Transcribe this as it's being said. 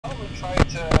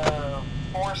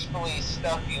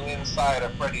stuff you inside a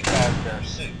Freddy Fazbear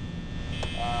suit.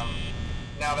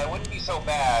 Now, that wouldn't be so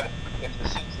bad if the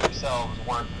suits themselves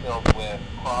weren't filled with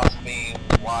cross-beams,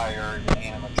 wired, and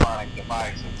animatronic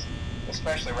devices,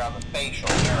 especially around the facial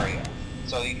area.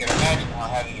 So you can imagine how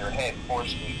having your head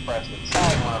forcibly pressed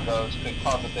inside one of those could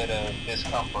cause a bit of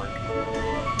discomfort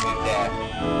and death.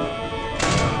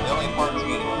 The only parts of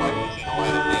you that would like to see the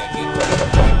light of day, I did put the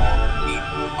eyeball and teeth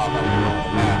pop up below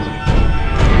the mask.